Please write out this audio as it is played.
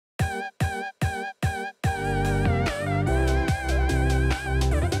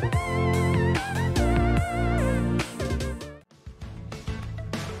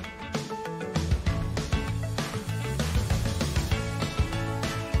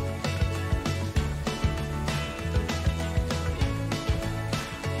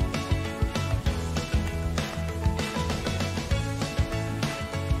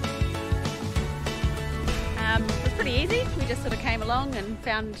along and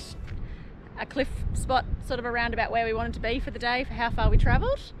found a cliff spot sort of around about where we wanted to be for the day for how far we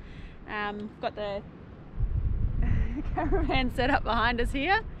travelled. Got the caravan set up behind us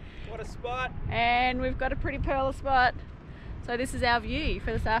here. What a spot! And we've got a pretty pearl spot. So this is our view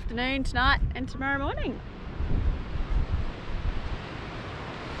for this afternoon, tonight and tomorrow morning.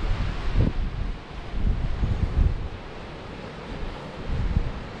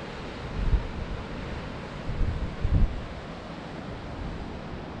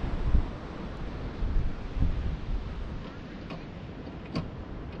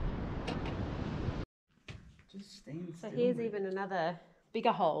 So here's even another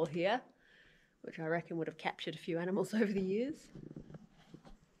bigger hole here, which I reckon would have captured a few animals over the years.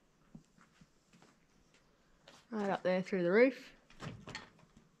 Right up there through the roof.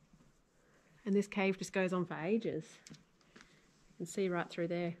 And this cave just goes on for ages. You can see right through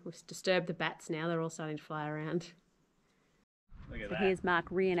there. We've disturbed the bats now, they're all starting to fly around. Look at So that. here's Mark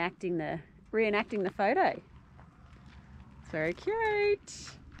reenacting the photo. It's very cute.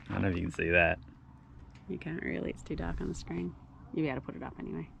 I don't know if you can see that. You can't really, it's too dark on the screen. You'll be able to put it up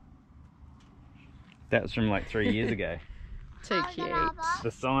anyway. That was from like 3 years ago. Too cute.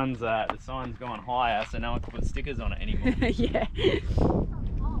 The sign's gone higher, so no one can put stickers on it anymore. Yeah.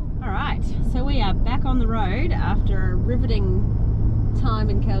 Alright, so we are back on the road after a riveting time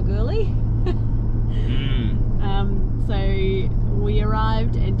in Kalgoorlie. So we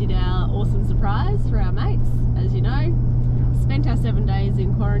arrived and did our awesome surprise for our mates, as you know. Spent our 7 days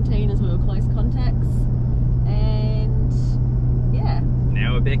in quarantine as we were close contacts. And yeah.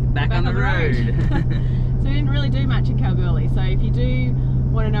 Now we're back on the road. So we didn't really do much in Kalgoorlie. So if you do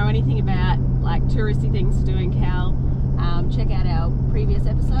want to know anything about like touristy things to do in Cal, check out our previous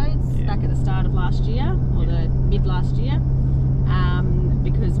episodes back at the start of last year or the mid last year,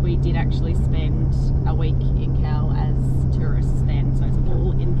 because we did actually spend a week in Cal as tourists then. So it's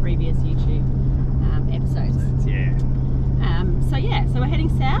all in previous YouTube episodes. Yeah. So we're heading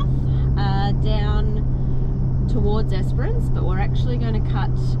south down towards Esperance, but we're actually going to cut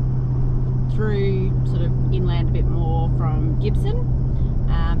through sort of inland a bit more from Gibson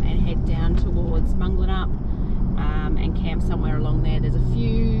and head down towards Munglinup and camp somewhere along there. There's a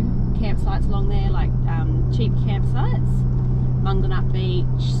few campsites along there, like cheap campsites. Munglinup Beach,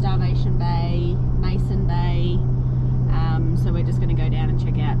 Starvation Bay, Mason Bay. So we're just going to go down and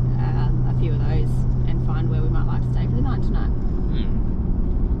check out a few of those and find where we might like to stay for the night tonight.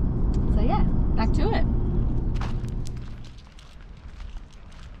 So yeah, back to it.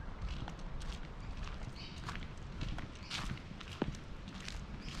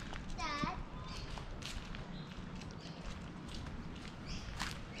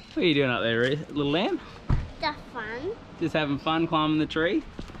 What are you doing up there, little lamb? The fun. Just having fun climbing the tree?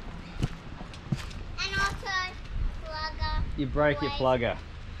 And also plugger. You broke your plugger.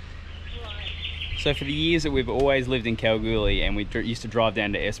 So for the years that we've always lived in Kalgoorlie and we used to drive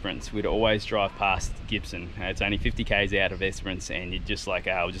down to Esperance, we'd always drive past Gibson. It's only 50 k's out of Esperance and you're just like,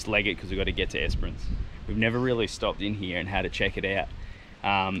 oh, we'll just leg it because we've got to get to Esperance. We've never really stopped in here and had to check it out.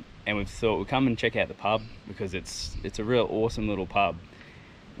 And we've thought we'll come and check out the pub because it's a real awesome little pub.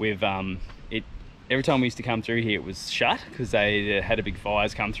 We've every time we used to come through here it was shut because they had a big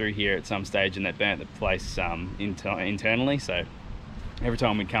fires come through here at some stage and they burnt the place internally, so every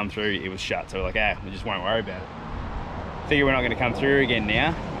time we'd come through it was shut, so we're like, we just won't worry about it. Figure we're not going to come through again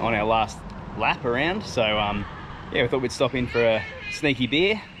now on our last lap around, so yeah, we thought we'd stop in for a sneaky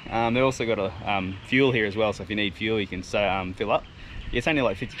beer. They've also got a fuel here as well, so if you need fuel you can fill up. Yeah, it's only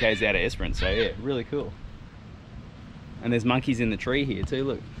like 50 k's out of Esperance, so yeah, really cool. And there's monkeys in the tree here too,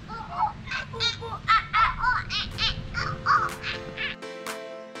 look.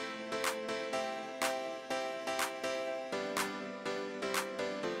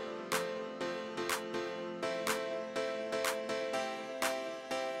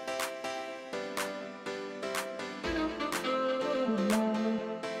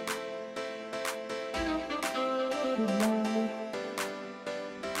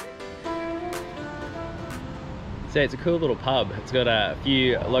 So it's a cool little pub. It's got a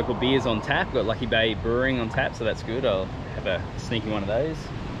few local beers on tap. Got Lucky Bay Brewing on tap, so that's good. I'll have a sneaky one of those.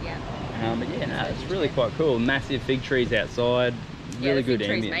 Yeah. But yeah, no, it's really quite cool. Massive fig trees outside. Really good ambience.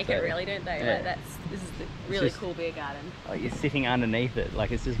 Fig trees make it really, don't they? Yeah. Like this is the really cool beer garden. Like you're sitting underneath it,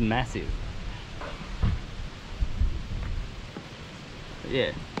 like it's just massive. But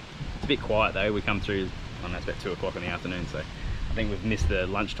yeah, it's a bit quiet though. We come through, I don't know, it's about 2 o'clock in the afternoon, so I think we've missed the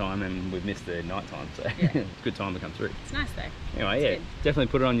lunchtime and we've missed the night time, so yeah. It's a good time to come through. It's nice though. Anyway, yeah, definitely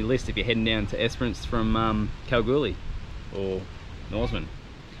put it on your list if you're heading down to Esperance from Kalgoorlie or Norseman.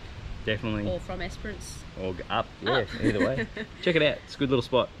 definitely. Or from Esperance. Or up, yeah, Up. either way. Check it out, it's a good little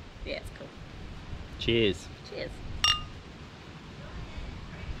spot. Yeah, it's cool. Cheers. Cheers.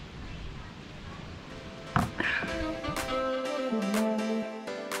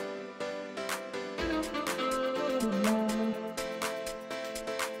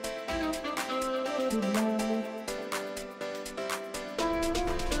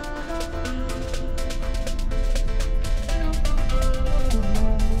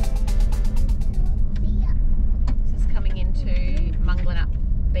 This is coming into Munglinup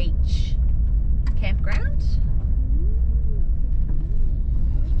Beach campground.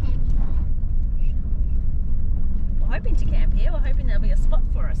 We're hoping to camp here. We're hoping there'll be a spot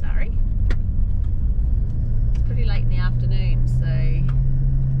for us, Ari. It's pretty late in the afternoon,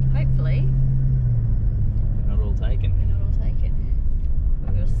 so hopefully Not all taken. we're not all taken.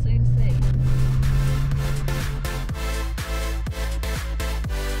 We will soon see.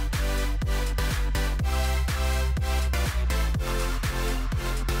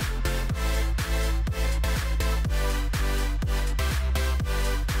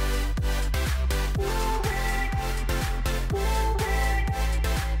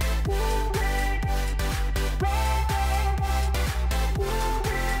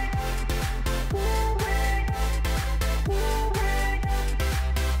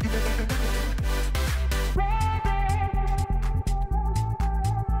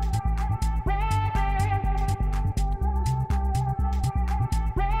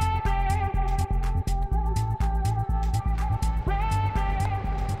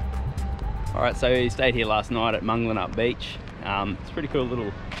 Alright, so we stayed here last night at Munglinup Beach. It's a pretty cool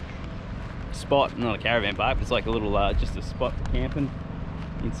little spot, not a caravan park, but it's like a little, just a spot for camping.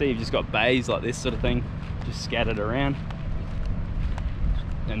 You can see you've just got bays like this sort of thing, just scattered around.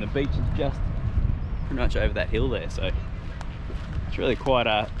 And the beach is just pretty much over that hill there, so it's really quite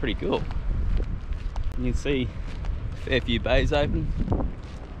pretty cool. You can see a fair few bays open.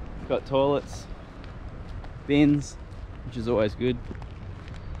 Got toilets, bins, which is always good.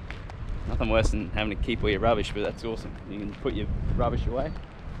 Nothing worse than having to keep all your rubbish, but that's awesome. You can put your rubbish away.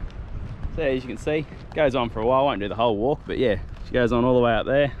 So as you can see, it goes on for a while. I won't do the whole walk, but yeah, it goes on all the way up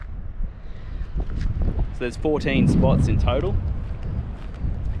there. So there's 14 spots in total.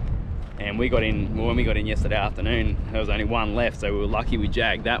 And we got in, well, when we got in yesterday afternoon, there was only one left, so we were lucky we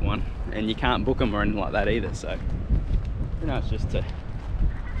jagged that one. And you can't book them or anything like that either, so pretty much just a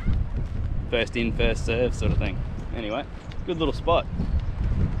first in, first serve sort of thing. Anyway, good little spot.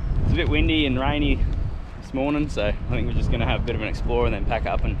 It's a bit windy and rainy this morning, so I think we're just going to have a bit of an explore and then pack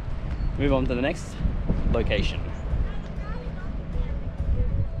up and move on to the next location.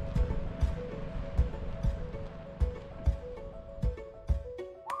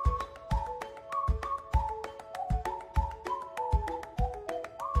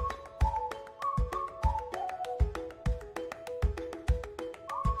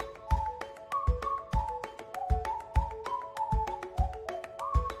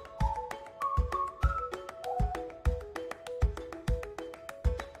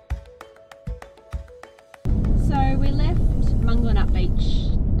 So we left Munglinup Beach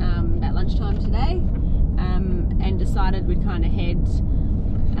about lunchtime today and decided we'd kind of head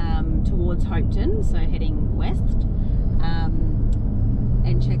towards Hopeton, so heading west,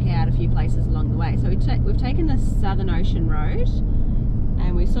 and check out a few places along the way. So we've taken the Southern Ocean Road,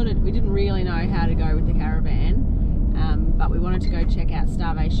 and we didn't really know how to go with the caravan, but we wanted to go check out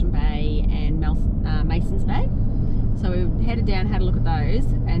Starvation Bay and Masons Bay. So we headed down, had a look at those,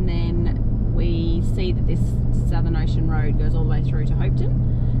 and then we see that this Southern Ocean Road goes all the way through to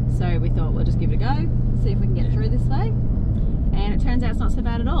Hopeton. So we thought we'll just give it a go, see if we can get through this way. And it turns out it's not so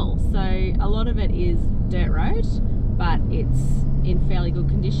bad at all. So a lot of it is dirt road, but it's in fairly good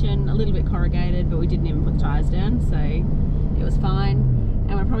condition, a little bit corrugated, but we didn't even put the tyres down, so it was fine.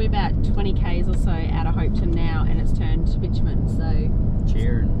 And we're probably about 20 k's or so out of Hopeton now, and it's turned to bitumen. So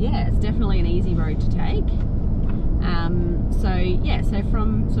Cheering. yeah, it's definitely an easy road to take. So yeah, so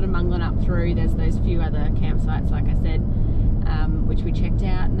from sort of Munglinup through, there's those few other campsites, like I said, which we checked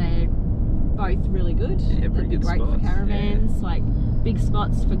out, and they're both really good. Yeah, pretty good great spots, for caravans, yeah. like big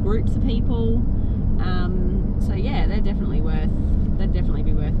spots for groups of people. So yeah, they'd definitely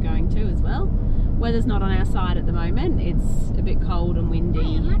be worth going to as well. Weather's not on our side at the moment. It's a bit cold and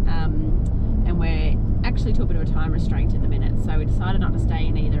windy, and we're actually to a bit of a time restraint at the minute, so we decided not to stay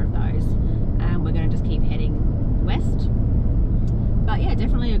in either of those. We're going to just keep heading west. But yeah,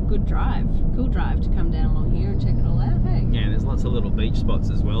 definitely a good drive, cool drive to come down along here and check it all out. Hey. Yeah, and there's lots of little beach spots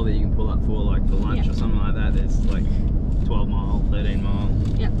as well that you can pull up for, like for lunch or something like that. There's like 12 mile, 13 mile,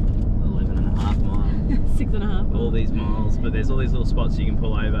 Yep. 11 and a 6.5 miles. 6.5 All these miles, but there's all these little spots you can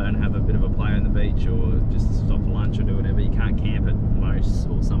pull over and have a bit of a play on the beach, or just stop for lunch or do whatever. You can't camp at most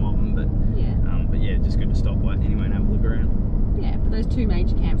or some of them, but yeah, just good to stop anyway and have a look around. Yeah, but those 2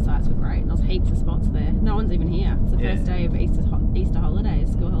 major campsites were great. There's heaps of spots there. No one's even here. It's the first day of Easter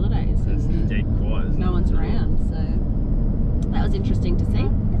holidays, school holidays. It's dead quiet, isn't it? No one's around, so that was interesting to see.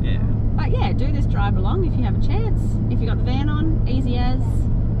 Yeah. But yeah, do this drive along if you have a chance. If you got the van on, easy as.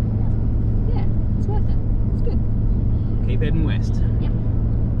 Yeah, it's worth it. It's good. Keep heading west. Yep.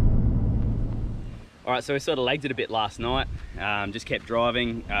 Alright, so we sort of legged it a bit last night. Just kept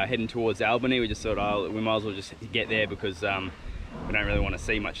driving, heading towards Albany. We just thought, oh, we might as well just get there because we don't really want to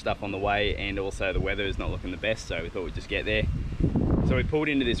see much stuff on the way, and also the weather is not looking the best, so we thought we'd just get there. So we pulled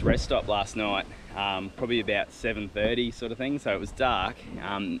into this rest stop last night, probably about 7:30 sort of thing, so it was dark.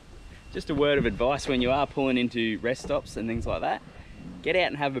 Just a word of advice when you are pulling into rest stops and things like that, get out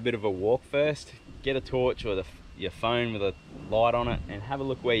and have a bit of a walk first. Get a torch or your phone with a light on it and have a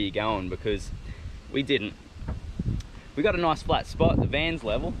look where you're going, because we didn't. We got a nice flat spot, the van's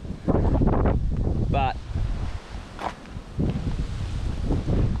level, but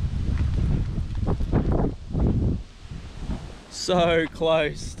so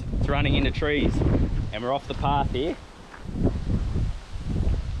close to running into trees, and we're off the path here.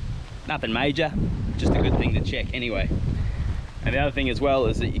 Nothing major, just a good thing to check anyway. And the other thing as well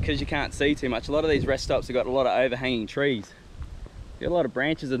is that because you can't see too much, a lot of these rest stops have got a lot of overhanging trees. You've got a lot of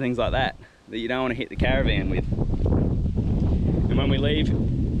branches and things like that that you don't want to hit the caravan with. And when we leave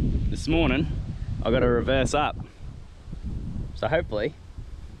this morning, I've got to reverse up. So hopefully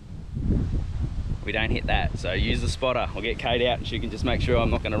we don't hit that. So use the spotter. I'll get Kate out and she can just make sure I'm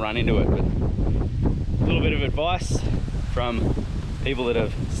not going to run into it. But a little bit of advice from people that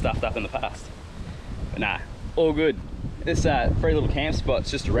have stuffed up in the past. But nah, all good. This free little camp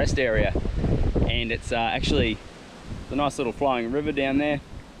spot's just a rest area, and it's actually a nice little flowing river down there.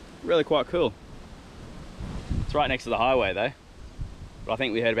 Really quite cool. It's right next to the highway though, but I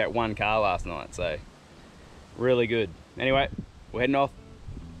think we heard about 1 car last night, so really good. Anyway, we're heading off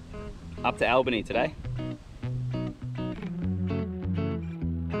up to Albany today.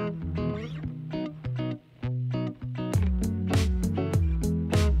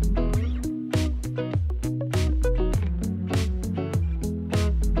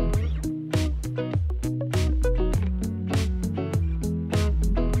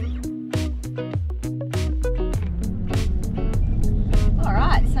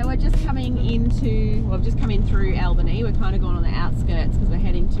 We've just come in through Albany. We're kind of going on the outskirts because we're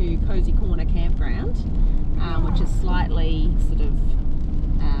heading to Cosy Corner campground, which is slightly sort of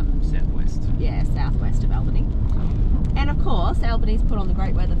southwest. Yeah, southwest of Albany. And of course, Albany's put on the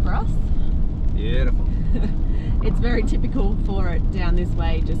great weather for us. Beautiful. It's very typical for it down this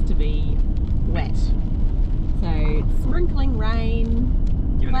way just to be wet. So it's sprinkling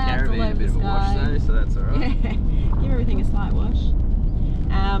rain, giving the caravan a bit of a wash though, so that's alright. Yeah, give everything a slight wash.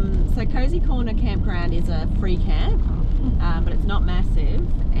 So Cosy Corner campground is a free camp, but it's not massive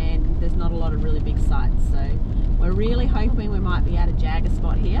and there's not a lot of really big sites. So we're really hoping we might be able to jag a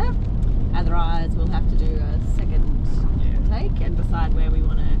spot here. Otherwise we'll have to do a second take and decide where we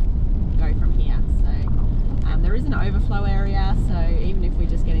want to go from here. So there is an overflow area, so even if we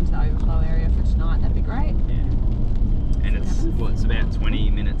just get into the overflow area for tonight, that'd be great. Yeah. And it's about 20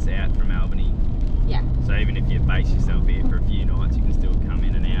 minutes out from Albany. Yeah. So even if you base yourself here for a few nights, you can still come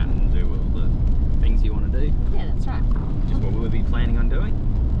in and out and do all the things you want to do. Yeah, that's right. Which is what we'll be planning on doing.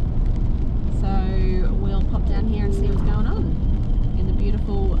 So we'll pop down here and see what's going on in the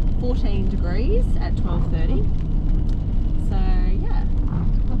beautiful 14 degrees at 12:30. So yeah,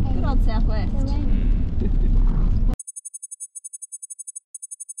 good old southwest.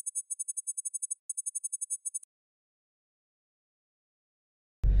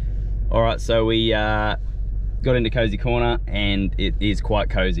 Alright, so we got into Cosy Corner and it is quite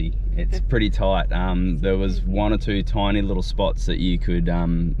cozy. It's pretty tight. There was 1 or 2 tiny little spots that you could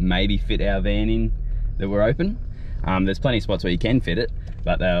maybe fit our van in that were open. There's plenty of spots where you can fit it,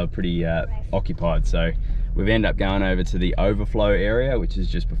 but they were pretty occupied. So we've ended up going over to the overflow area, which is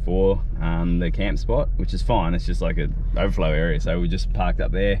just before the camp spot, which is fine. It's just like an overflow area, so we just parked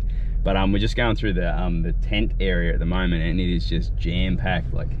up there. But we're just going through the tent area at the moment, and it is just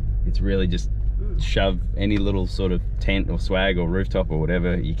jam-packed. Like, it's really just shove any little sort of tent or swag or rooftop or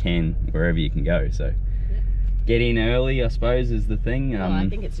whatever you can, wherever you can go. So get in early, I suppose, is the thing. Well, I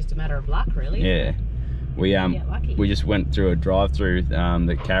think it's just a matter of luck, really. Yeah. We just went through a drive-through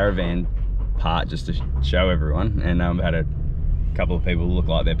the caravan part just to show everyone, and had a couple of people look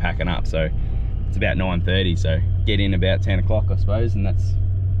like they're packing up. So it's about 9:30, so get in about 10 o'clock, I suppose, and that's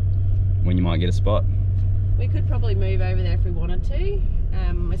when you might get a spot. We could probably move over there if we wanted to.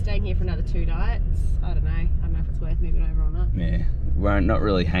 We're staying here for another 2 nights. I don't know if it's worth moving over or not. Yeah, we're not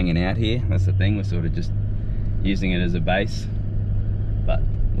really hanging out here. That's the thing. We're sort of just using it as a base, but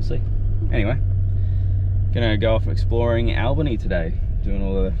we'll see. Anyway, gonna go off exploring Albany today, doing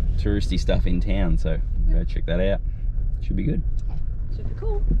all the touristy stuff in town. So go check that out. Should be good. Should be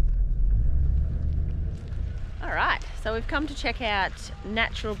cool. All right, so we've come to check out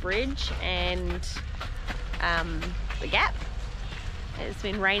Natural Bridge and the Gap. It's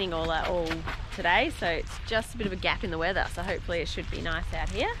been raining all today, so it's just a bit of a gap in the weather, so hopefully it should be nice out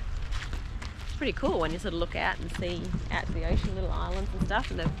here. It's pretty cool when you sort of look out and see out to the ocean, little islands and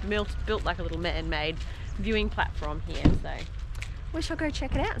stuff, and they've built like a little man-made viewing platform here, so we shall go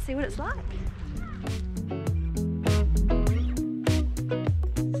check it out and see what it's like.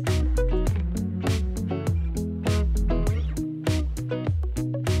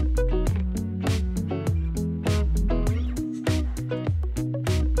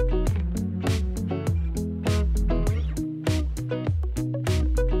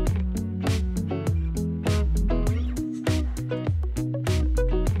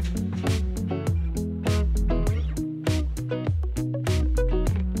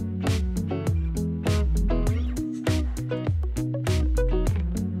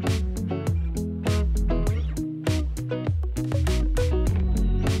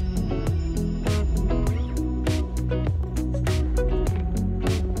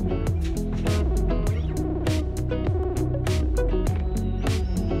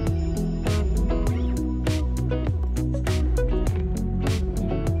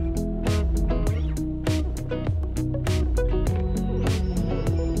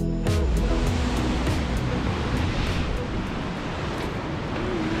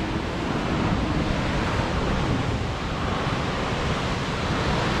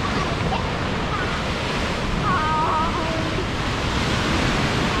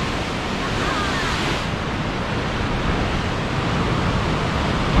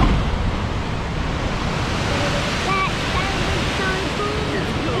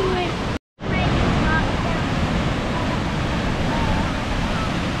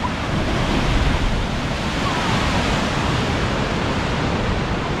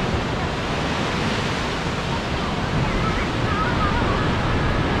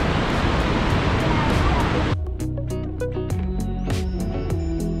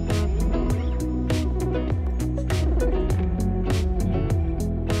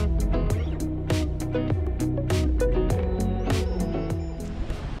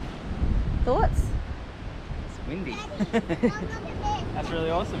 Thoughts? It's windy. That's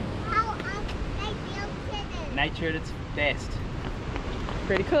really awesome. Nature at its best.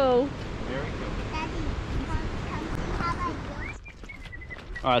 Pretty cool. Very cool.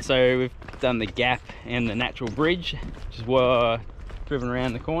 Alright, so we've done the Gap and the Natural Bridge, just driven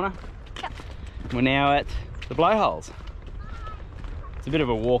around the corner. Yep. We're now at the Blowholes. It's a bit of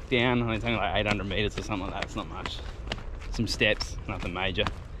a walk down. I think it's only like 800 metres or something like that. It's not much. Some steps, nothing major.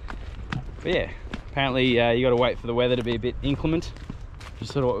 But yeah, apparently you got to wait for the weather to be a bit inclement, which is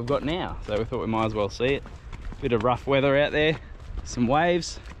sort of what we've got now. So we thought we might as well see it. Bit of rough weather out there, some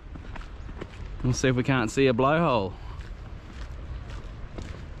waves. We'll see if we can't see a blowhole.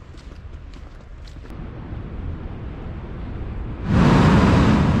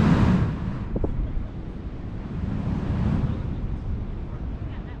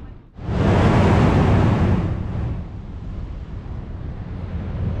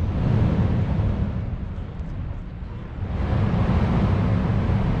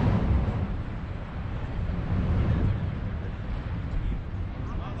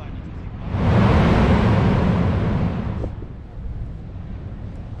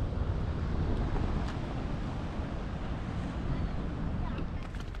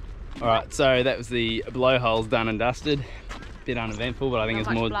 Alright, so that was the blowholes done and dusted. Bit uneventful, but I think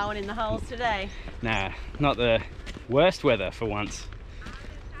it's more blowing in the holes today. Nah, not the worst weather for once.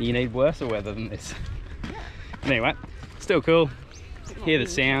 You need worse weather than this. But anyway, still cool. Hear the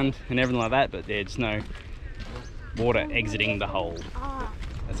sound and everything like that, but there's no water exiting the hole.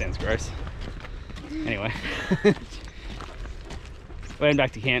 That sounds gross. Anyway, we're heading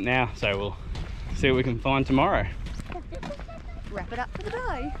back to camp now, so we'll see what we can find tomorrow. Wrap it up for the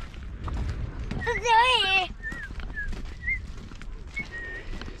day.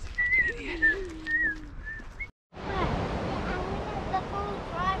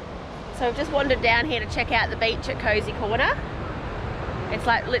 So we've just wandered down here to check out the beach at Cosy Corner. It's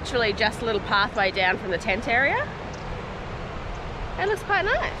like literally just a little pathway down from the tent area. It looks quite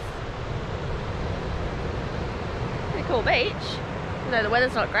nice. Pretty cool beach, even though the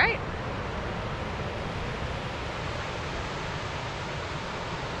weather's not great.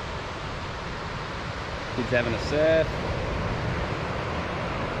 Kids having a surf.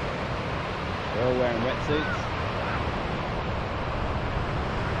 They're all wearing wetsuits.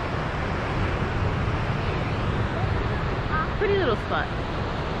 Pretty little spot.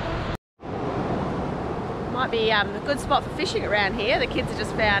 Might be a good spot for fishing around here. The kids have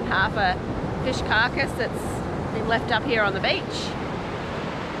just found half a fish carcass that's been left up here on the beach.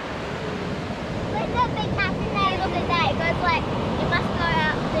 There's a big cat in there. Look at that. It goes like, it must go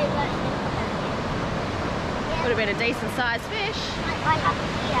out to Would have been a decent sized fish.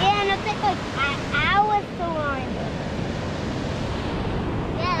 Yeah, and it took like hours to line.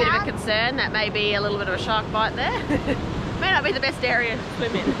 Yeah, Bit of a concern that may be a little bit of a shark bite there. May not be the best area to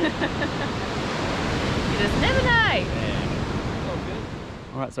swim in. You just never know. Yeah.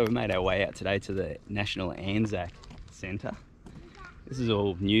 Alright, so we made our way out today to the National Anzac Centre. This is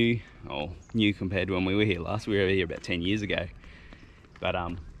all new, new compared to when we were here last. We were here about 10 years ago. But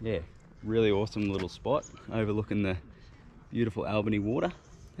yeah, really awesome little spot overlooking the beautiful Albany water.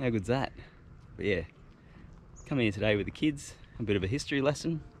 How good's that? But yeah, come here today with the kids, a bit of a history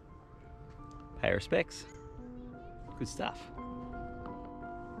lesson, pay respects. Good stuff.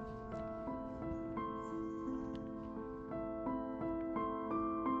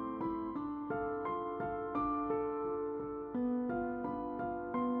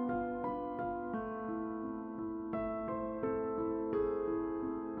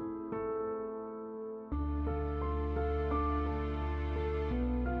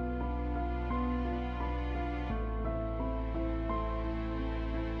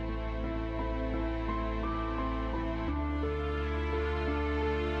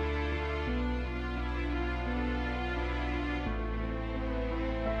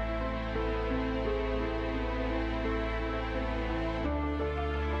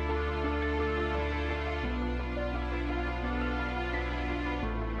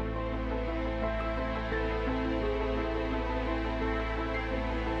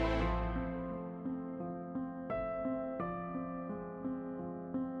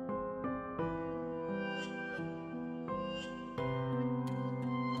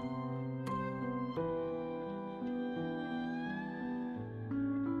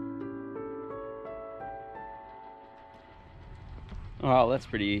 Alright, well, that's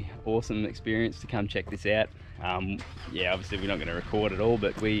pretty awesome experience to come check this out. Yeah, obviously we're not going to record it all,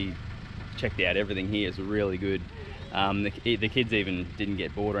 but we checked out everything here. It's really good. The kids even didn't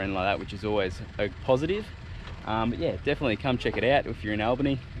get bored or anything like that, which is always a positive. But yeah, definitely come check it out if you're in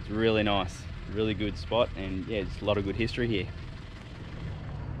Albany. It's really nice, really good spot, and yeah, there's a lot of good history here.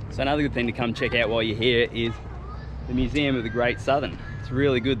 So another good thing to come check out while you're here is the Museum of the Great Southern. It's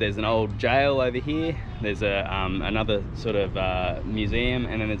really good. There's an old jail over here. There's another sort of museum,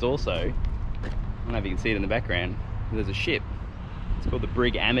 and then there's also, I don't know if you can see it in the background, there's a ship. It's called the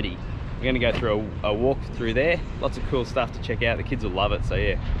Brig Amity. We're going to go through a walk through there. Lots of cool stuff to check out. The kids will love it, so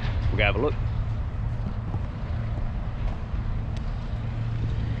yeah, we'll go have a look.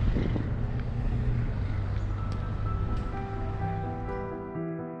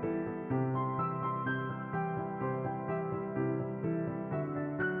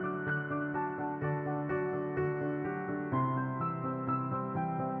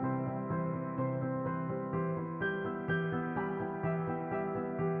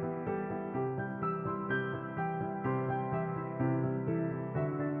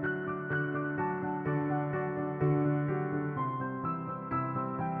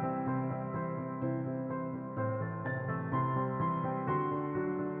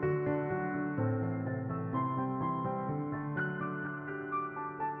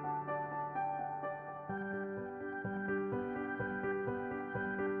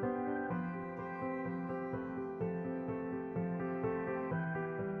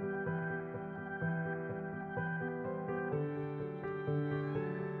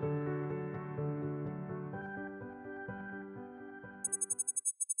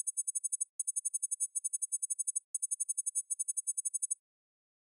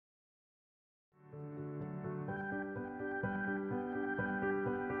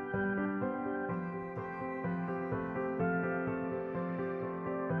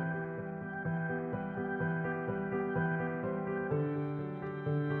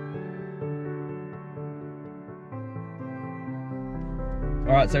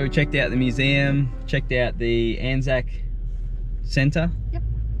 Alright, so we checked out the museum, checked out the Anzac Centre. Yep.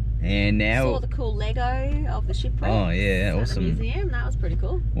 And now... Saw the cool Lego of the shipwreck. Oh yeah, awesome. At the museum, that was pretty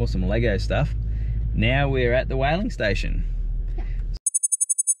cool. Awesome Lego stuff. Now we're at the whaling station. Yeah.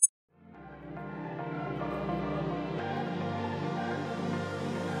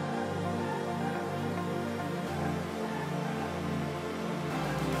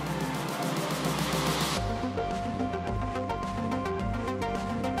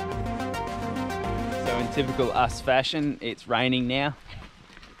 Typical us fashion, it's raining now.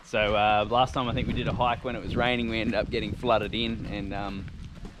 So last time I think we did a hike when it was raining, we ended up getting flooded in and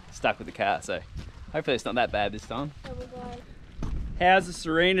stuck with the car. So hopefully it's not that bad this time. How's the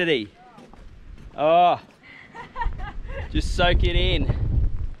serenity? Oh, just soak it in.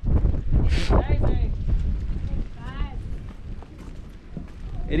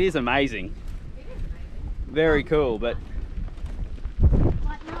 It is amazing. Very cool, but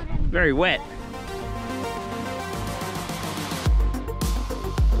very wet.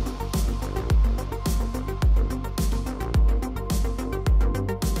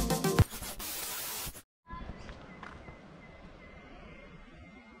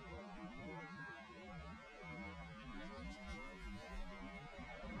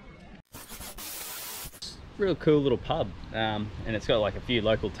 Real cool little pub, and it's got like a few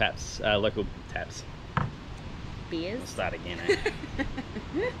local taps. Beers. I'll start again. Eh?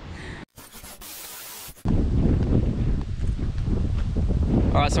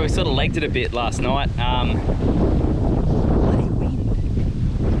 All right, so we sort of legged it a bit last night. Bloody wind.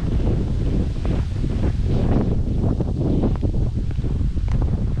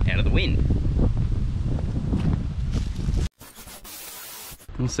 Out of the wind.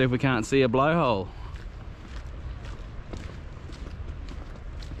 We'll see if we can't see a blowhole.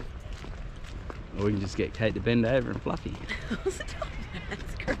 Or we can just get Kate to bend over and Fluffy. That's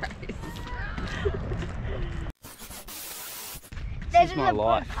gross. This is my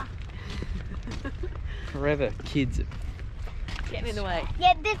life. Forever kids. Getting in the way.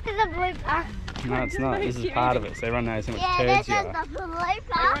 Yeah, this is a blooper. No, it's not. This is part of it, so everyone knows how much Yeah, turds this you is are. the blooper.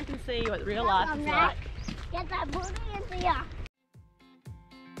 Everyone can see what real life is like. Get that booty into ya.